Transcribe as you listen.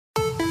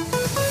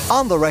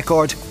On the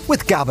Record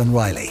with Gavin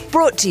Riley.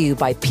 Brought to you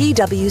by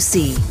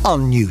PwC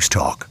on News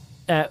Talk.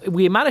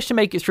 We managed to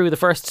make it through the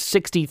first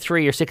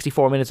 63 or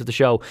 64 minutes of the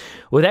show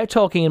without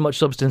talking in much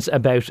substance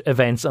about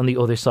events on the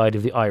other side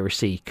of the Irish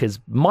Sea. Because,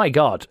 my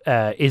God,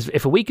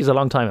 if a week is a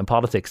long time in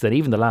politics, then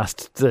even the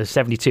last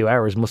 72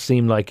 hours must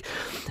seem like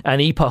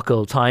an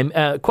epochal time.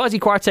 Kwasi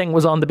Kwarteng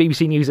was on the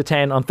BBC News at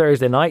 10 on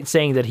Thursday night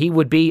saying that he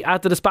would be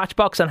at the dispatch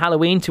box on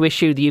Halloween to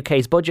issue the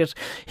UK's budget.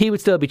 He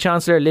would still be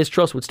Chancellor, Liz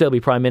Truss would still be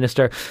Prime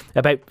Minister.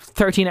 About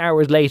 13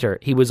 hours later,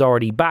 he was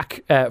already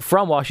back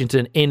from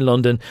Washington in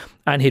London,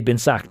 and he'd been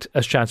sacked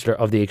as Chancellor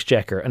of the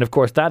Exchequer. And of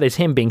course, that is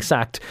him being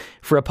sacked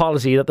for a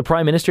policy that the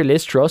Prime Minister,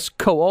 Liz Truss,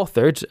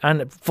 co-authored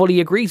and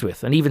fully agrees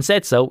with, and even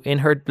said so in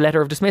her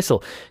letter of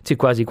dismissal to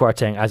Kwasi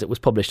Kwarteng as it was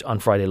published on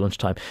Friday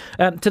lunchtime.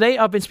 Today,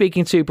 I've been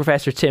speaking to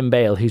Professor Tim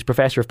Bale, who's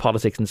Professor of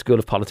Politics in the School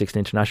of Politics and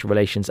International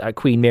Relations at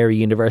Queen Mary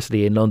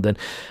University in London.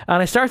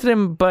 And I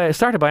started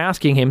by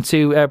asking him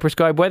to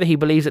prescribe whether he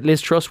believes that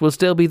Liz Truss will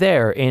still be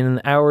there in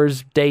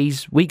hours,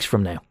 days, weeks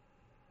from now.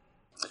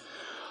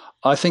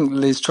 I think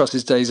Liz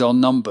Truss's days are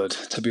numbered,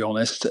 to be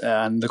honest,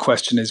 and the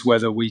question is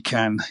whether we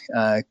can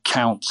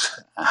count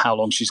how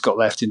long she's got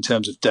left in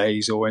terms of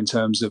days or in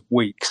terms of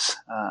weeks.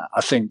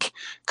 I think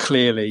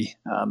clearly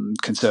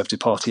Conservative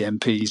Party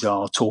MPs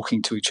are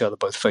talking to each other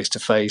both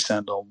face-to-face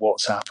and on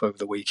WhatsApp over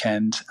the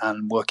weekend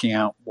and working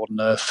out what on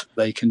earth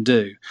they can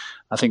do.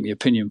 I think the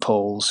opinion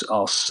polls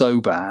are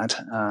so bad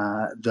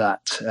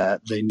that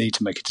they need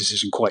to make a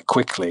decision quite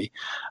quickly.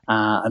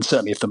 And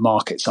certainly if the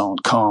markets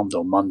aren't calmed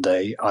on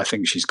Monday, I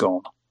think she's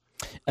gone.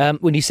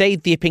 When you say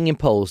the opinion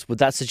polls, would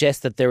that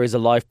suggest that there is a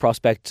live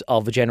prospect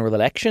of a general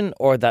election,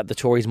 or that the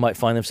Tories might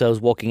find themselves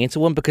walking into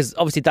one? Because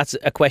obviously that's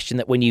a question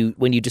that when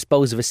you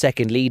dispose of a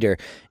second leader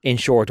in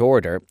short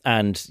order,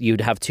 and you'd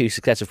have two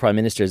successive prime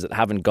ministers that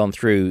haven't gone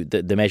through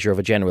the measure of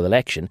a general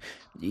election,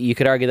 you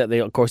could argue that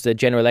of course the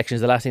general election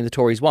is the last thing the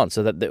Tories want.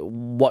 So that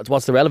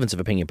what's the relevance of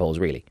opinion polls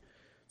really?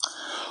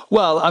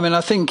 Well, I mean,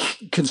 I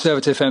think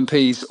Conservative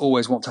MPs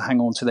always want to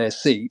hang on to their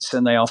seats,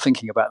 and they are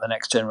thinking about the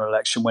next general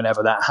election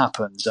whenever that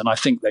happens. And I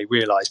think they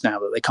realise now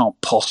that they can't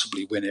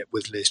possibly win it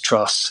with Liz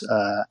Truss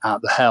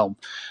at the helm.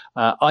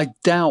 I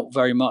doubt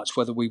very much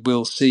whether we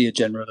will see a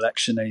general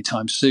election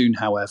anytime soon,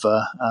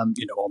 however, on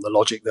the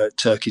logic that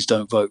turkeys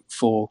don't vote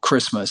for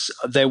Christmas.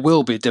 There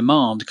will be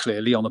demand,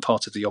 clearly, on the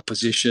part of the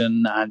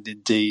opposition and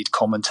indeed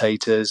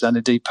commentators and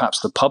indeed perhaps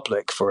the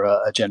public for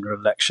a general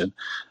election.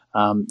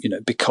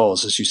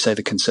 Because, as you say,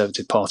 the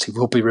Conservative Party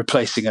will be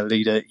replacing a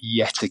leader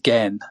yet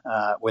again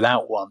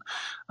without one.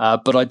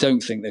 But I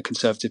don't think the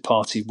Conservative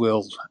Party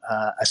will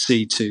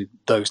accede to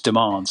those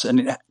demands,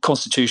 and it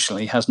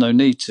constitutionally has no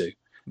need to.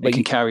 It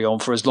can carry on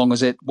for as long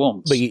as it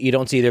wants. But you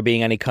don't see there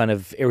being any kind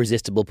of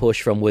irresistible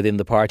push from within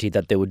the party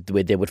that they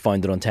would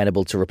find it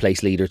untenable to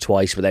replace leader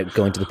twice without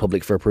going to the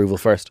public for approval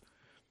first?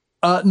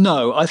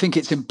 No, I think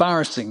it's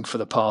embarrassing for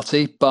the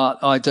party, but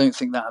I don't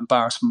think that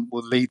embarrassment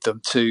will lead them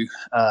to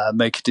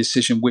make a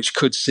decision which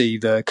could see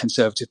the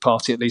Conservative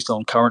Party, at least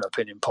on current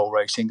opinion poll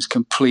ratings,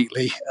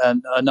 completely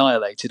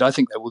annihilated. I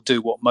think they will do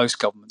what most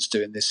governments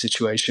do in this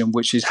situation,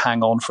 which is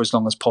hang on for as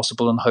long as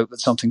possible and hope that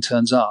something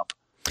turns up.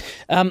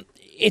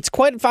 It's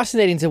quite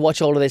fascinating to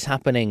watch all of this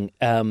happening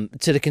to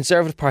the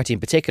Conservative Party in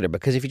particular,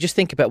 because if you just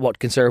think about what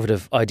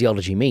Conservative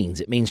ideology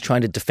means, it means trying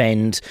to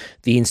defend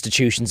the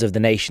institutions of the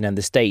nation and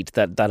the state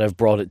that have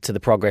brought it to the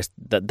progress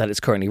that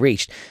it's currently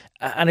reached.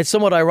 And it's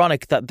somewhat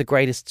ironic that the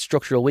greatest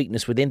structural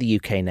weakness within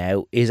the UK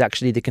now is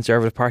actually the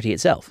Conservative Party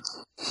itself.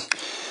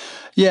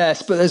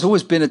 Yes, but there's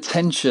always been a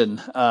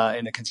tension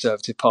in the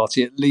Conservative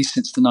Party, at least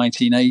since the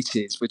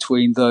 1980s,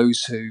 between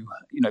those who,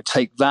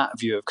 take that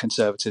view of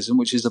conservatism,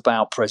 which is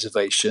about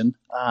preservation,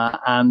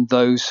 and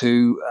those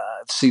who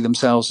see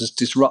themselves as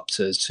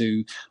disruptors,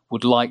 who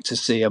would like to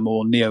see a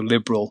more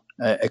neoliberal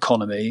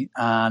economy.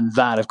 And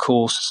that, of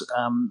course,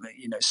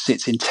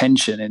 sits in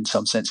tension in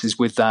some senses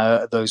with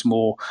those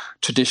more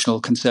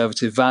traditional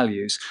conservative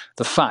values.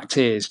 The fact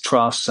is,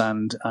 Truss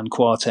and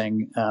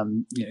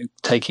Kwarteng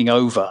taking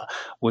over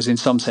was in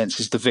some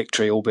senses the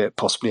victory, albeit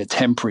possibly a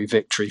temporary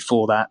victory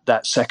for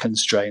that second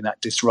strain,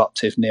 that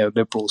disruptive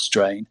neoliberal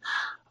strain.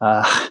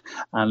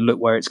 And look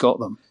where it's got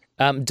them.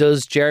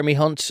 Does Jeremy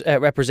Hunt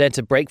represent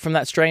a break from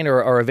that strain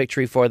or a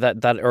victory for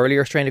that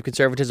earlier strain of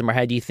conservatism, or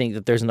how do you think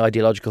that there's an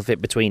ideological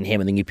fit between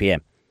him and the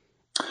UPM?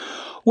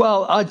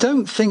 Well, I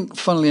don't think,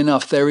 funnily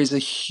enough, there is a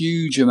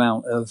huge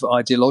amount of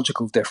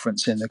ideological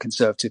difference in the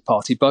Conservative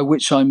Party, by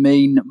which I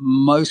mean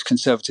most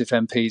Conservative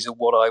MPs are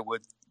what I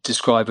would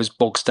describe as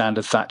bog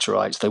standard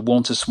Thatcherites. They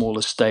want a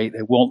smaller state,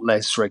 they want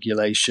less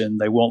regulation,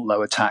 they want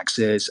lower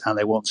taxes, and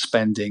they want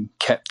spending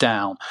kept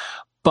down.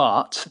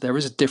 But there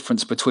is a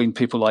difference between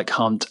people like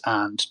Hunt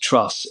and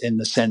Truss in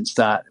the sense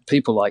that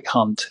people like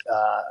Hunt,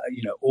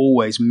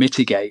 always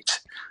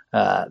mitigate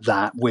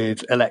that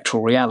with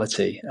electoral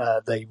reality.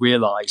 They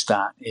realise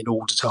that in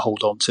order to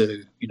hold on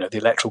to, the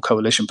electoral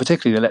coalition,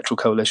 particularly the electoral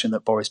coalition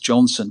that Boris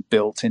Johnson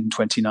built in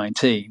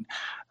 2019,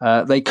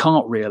 they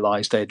can't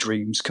realise their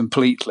dreams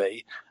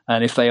completely.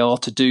 And if they are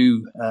to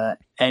do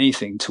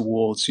anything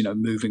towards,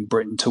 moving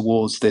Britain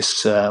towards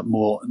this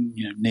more,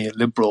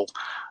 neoliberal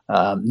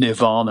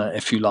nirvana,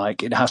 if you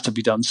like. It has to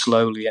be done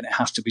slowly, and it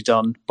has to be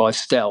done by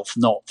stealth,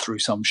 not through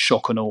some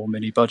shock and awe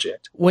mini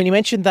budget. When you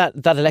mentioned that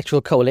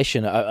electoral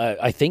coalition,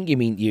 I think you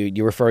mean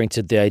you're referring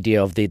to the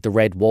idea of the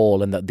red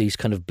wall, and that these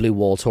kind of blue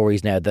wall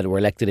Tories now that were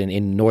elected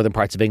in northern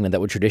parts of England that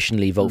would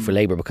traditionally vote for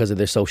Labour because of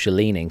their social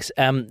leanings.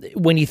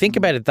 When you think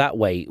about it that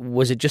way,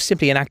 was it just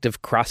simply an act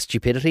of crass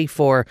stupidity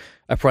for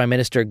a Prime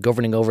Minister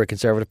governing over a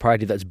Conservative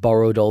Party that's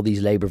borrowed all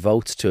these Labour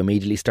votes to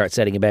immediately start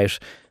setting about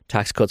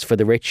tax cuts for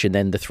the rich and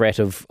then the threat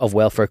of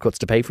welfare cuts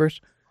to pay for it?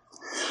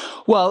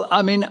 Well,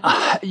 I mean,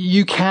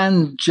 you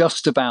can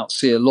just about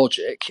see a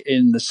logic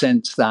in the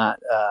sense that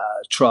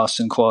Truss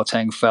and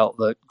Kwarteng felt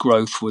that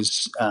growth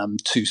was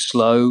too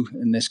slow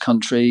in this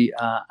country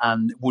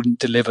and wouldn't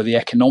deliver the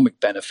economic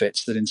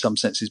benefits that in some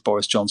senses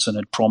Boris Johnson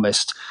had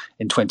promised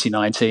in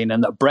 2019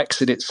 and that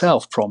Brexit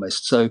itself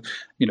promised. So,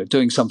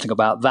 doing something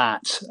about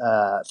that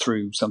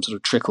through some sort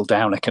of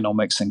trickle-down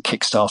economics and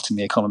kickstarting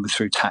the economy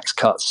through tax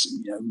cuts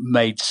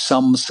made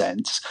some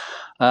sense.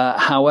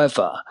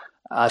 However,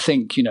 I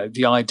think,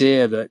 the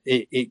idea that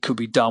it could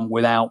be done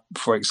without,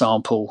 for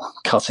example,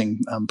 cutting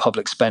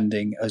public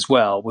spending as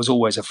well was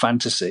always a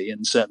fantasy.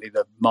 And certainly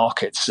the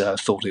markets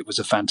thought it was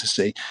a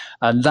fantasy.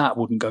 And that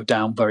wouldn't go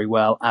down very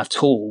well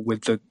at all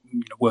with the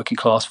working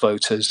class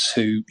voters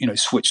who,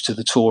 switched to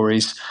the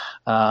Tories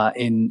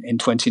in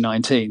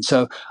 2019.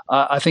 So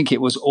I think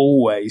it was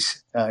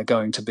always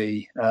going to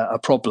be a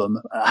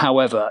problem.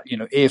 However,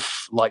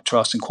 if, like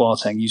Truss and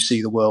Kwarteng, you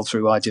see the world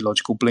through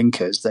ideological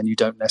blinkers, then you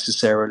don't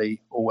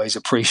necessarily always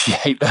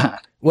appreciate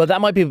that. Well,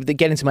 that might be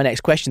getting to my next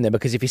question then,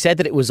 because if you said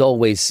that it was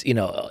always,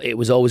 it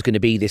was always going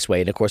to be this way,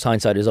 and of course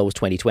hindsight is always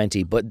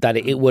 20/20, but that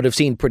it would have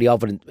seemed pretty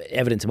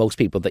evident to most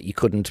people that you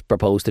couldn't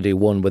propose to do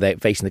one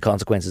without facing the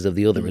consequences of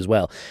the other as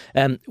well.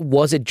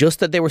 Was it just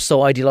that they were so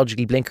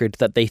ideologically blinkered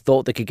that they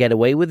thought they could get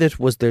away with it?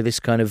 Was there this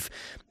kind of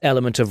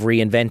element of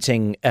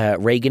reinventing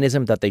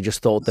Reaganism, that they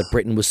just thought that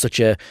Britain was such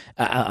a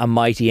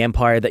mighty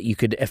empire that you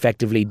could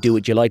effectively do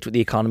what you liked with the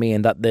economy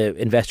and that the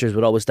investors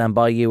would always stand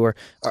by you, or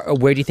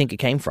where do you think it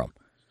came from?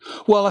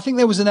 Well, I think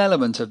there was an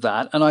element of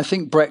that, and I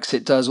think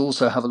Brexit does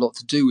also have a lot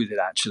to do with it,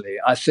 actually.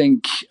 I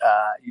think,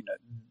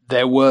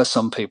 there were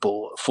some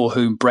people for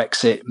whom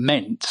Brexit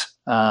meant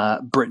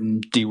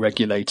Britain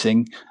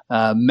deregulating,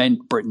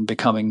 meant Britain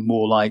becoming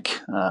more like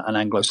an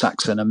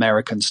Anglo-Saxon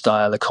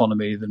American-style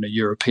economy than a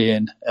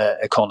European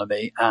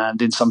economy,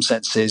 and in some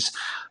senses,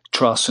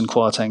 Truss and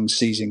Kwarteng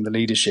seizing the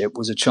leadership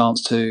was a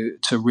chance to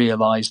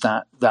realise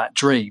that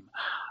dream.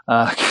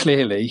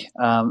 Clearly,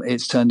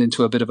 it's turned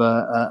into a bit of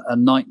a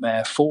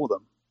nightmare for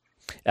them.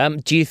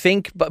 Do you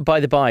think, by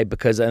the by,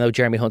 because I know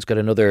Jeremy Hunt's got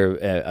another,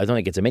 I don't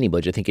think it's a mini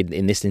budget, I think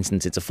in this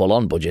instance it's a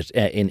full-on budget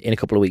in a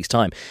couple of weeks'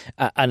 time.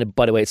 And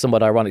by the way, it's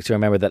somewhat ironic to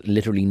remember that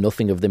literally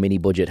nothing of the mini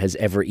budget has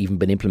ever even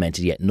been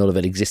implemented yet. None of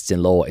it exists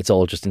in law. It's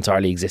all just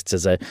entirely exists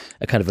as a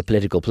kind of a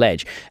political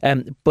pledge.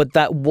 But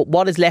that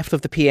what is left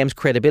of the PM's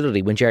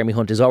credibility when Jeremy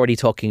Hunt is already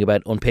talking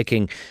about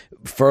unpicking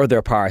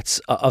further parts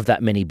of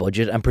that mini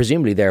budget, and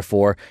presumably,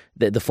 therefore,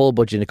 the full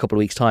budget in a couple of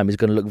weeks' time is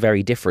going to look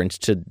very different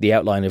to the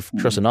outline of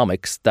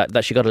Trussonomics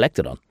that she got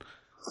elected on?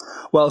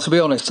 Well, to be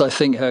honest, I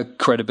think her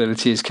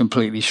credibility is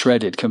completely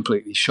shredded,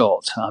 completely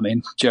shot. I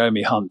mean,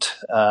 Jeremy Hunt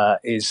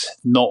is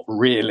not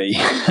really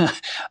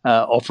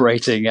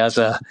operating as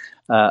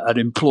an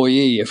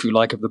employee, if you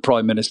like, of the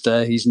Prime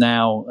Minister. He's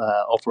now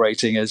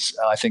operating as,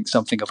 I think,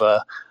 something of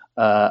a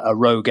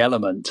rogue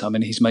element. I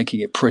mean, he's making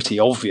it pretty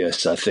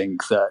obvious, I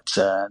think,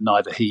 that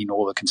neither he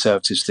nor the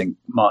Conservatives think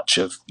much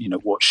of,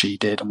 what she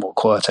did and what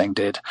Kwarteng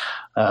did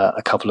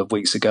a couple of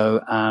weeks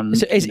ago. And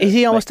so is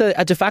he almost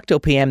a de facto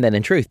PM then,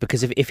 in truth?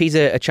 Because if he's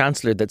a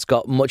Chancellor that's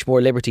got much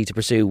more liberty to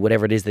pursue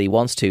whatever it is that he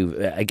wants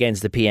to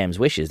against the PM's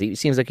wishes, it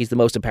seems like he's the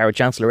most empowered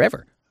Chancellor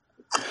ever.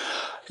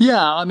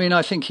 Yeah, I mean,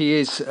 I think he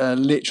is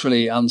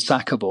literally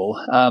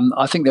unsackable.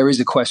 I think there is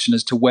a question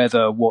as to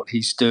whether what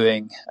he's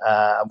doing,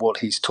 what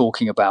he's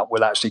talking about,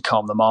 will actually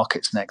calm the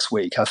markets next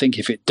week. I think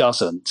if it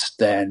doesn't,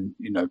 then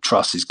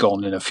Truss is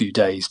gone in a few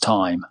days'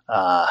 time.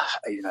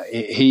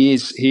 He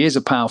is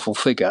a powerful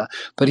figure,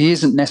 but he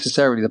isn't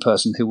necessarily the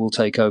person who will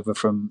take over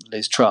from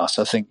Liz Truss.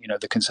 I think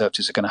the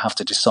Conservatives are going to have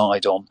to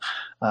decide on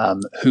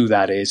who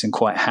that is and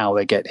quite how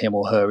they get him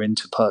or her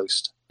into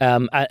post.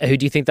 Who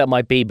do you think that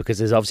might be? Because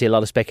there's obviously a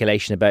lot of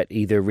speculation about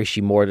either Rishi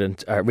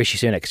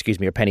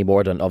Sunak, or Penny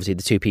Mordaunt, obviously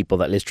the two people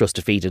that Liz Truss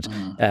defeated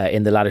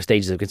in the latter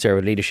stages of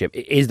Conservative leadership.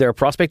 Is there a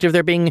prospect of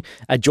there being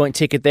a joint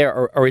ticket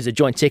there, or is a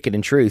joint ticket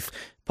in truth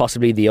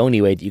possibly the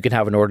only way that you can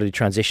have an orderly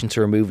transition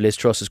to remove Liz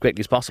Truss as quickly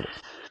as possible?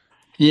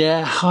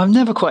 Yeah, I'm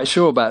never quite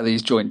sure about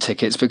these joint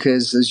tickets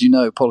because, as you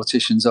know,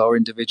 politicians are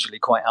individually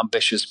quite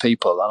ambitious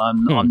people,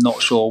 and I'm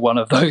not sure one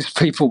of those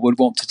people would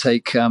want to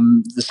take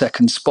the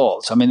second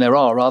spot. I mean, there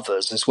are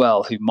others as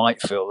well who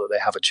might feel that they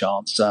have a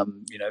chance,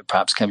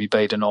 perhaps Kemi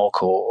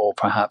Badenoch or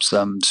perhaps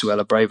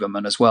Suella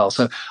Braverman as well.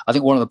 So I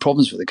think one of the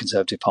problems with the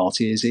Conservative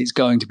Party is it's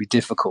going to be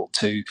difficult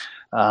to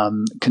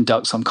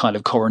conduct some kind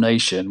of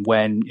coronation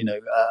when,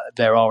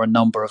 there are a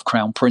number of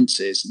crown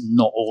princes,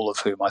 not all of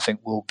whom I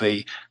think will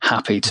be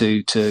happy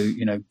to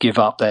give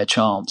up their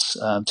chance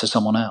to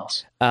someone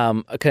else.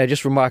 Can I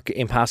just remark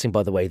in passing,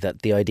 by the way,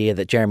 that the idea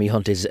that Jeremy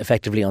Hunt is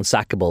effectively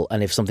unsackable,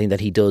 and if something that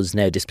he does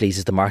now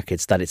displeases the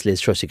markets, that it's Liz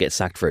Truss who gets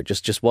sacked for it.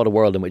 Just what a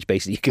world in which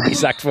basically you could be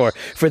sacked for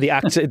the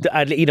act.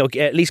 At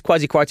least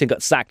Kwasi Kwarteng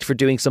got sacked for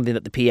doing something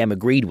that the PM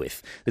agreed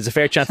with. There's a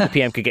fair chance the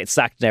PM could get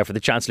sacked now for the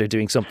Chancellor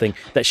doing something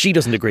that she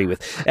doesn't agree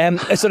with.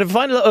 Sort of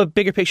final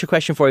bigger picture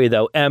question for you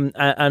though,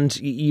 and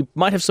you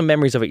might have some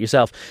memories of it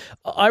yourself.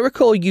 I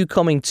recall you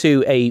coming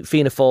to a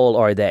Fianna Fáil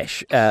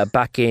Ardèche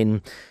back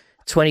in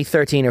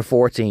 2013 or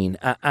 14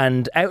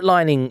 and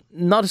outlining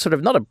not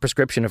a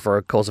prescription for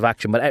a course of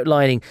action, but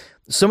outlining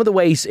some of the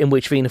ways in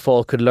which Fianna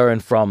Fáil could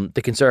learn from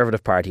the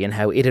Conservative Party and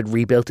how it had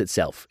rebuilt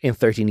itself in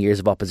 13 years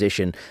of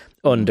opposition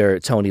under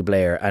Tony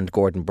Blair and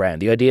Gordon Brown.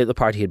 The idea that the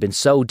party had been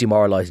so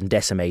demoralised and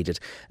decimated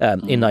in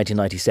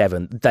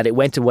 1997 that it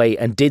went away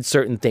and did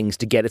certain things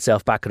to get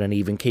itself back on an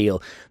even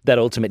keel that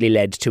ultimately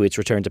led to its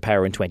return to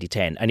power in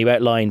 2010. And you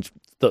outlined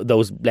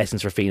those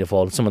lessons for Fianna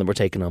Fáil, and some of them were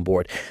taken on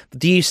board.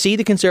 Do you see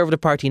the Conservative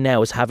Party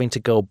now as having to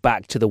go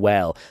back to the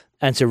well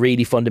and to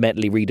really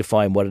fundamentally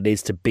redefine what it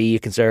is to be a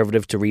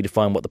Conservative, to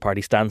redefine what the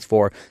party stands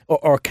for,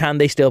 or can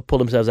they still pull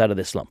themselves out of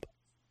this slump?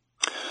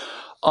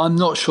 I'm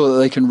not sure that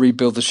they can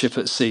rebuild the ship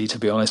at sea, to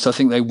be honest. I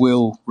think they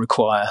will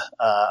require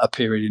a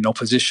period in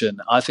opposition.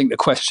 I think the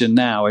question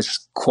now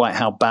is quite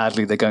how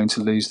badly they're going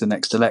to lose the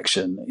next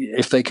election.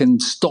 If they can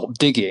stop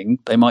digging,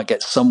 they might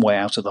get some way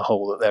out of the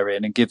hole that they're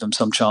in and give them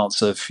some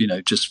chance of,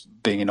 just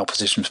being in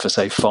opposition for,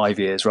 say, 5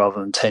 years rather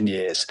than 10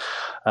 years.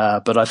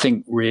 But I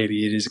think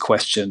really it is a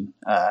question,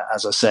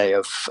 as I say,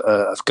 of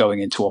going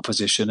into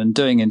opposition and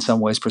doing in some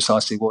ways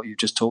precisely what you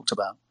just talked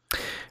about.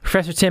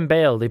 Professor Tim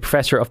Bale, the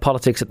Professor of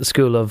Politics at the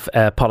School of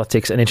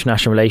Politics and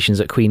International Relations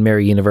at Queen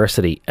Mary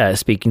University,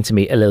 speaking to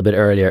me a little bit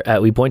earlier.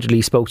 We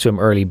pointedly spoke to him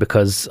early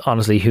because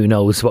honestly, who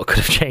knows what could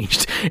have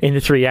changed in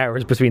the 3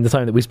 hours between the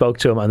time that we spoke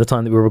to him and the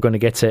time that we were going to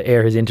get to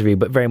air his interview,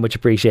 but very much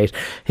appreciate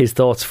his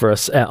thoughts for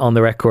us on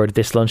the record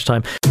this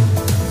lunchtime.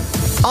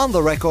 On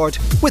the Record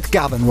with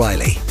Gavin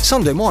Riley,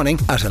 Sunday morning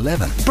at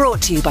 11.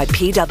 Brought to you by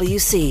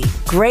PwC.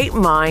 Great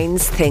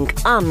minds think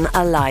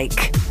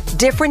unalike.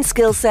 Different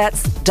skill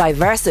sets,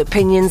 diverse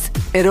opinions,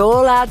 it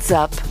all adds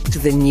up to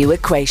the new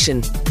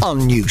equation. On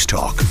News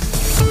Talk.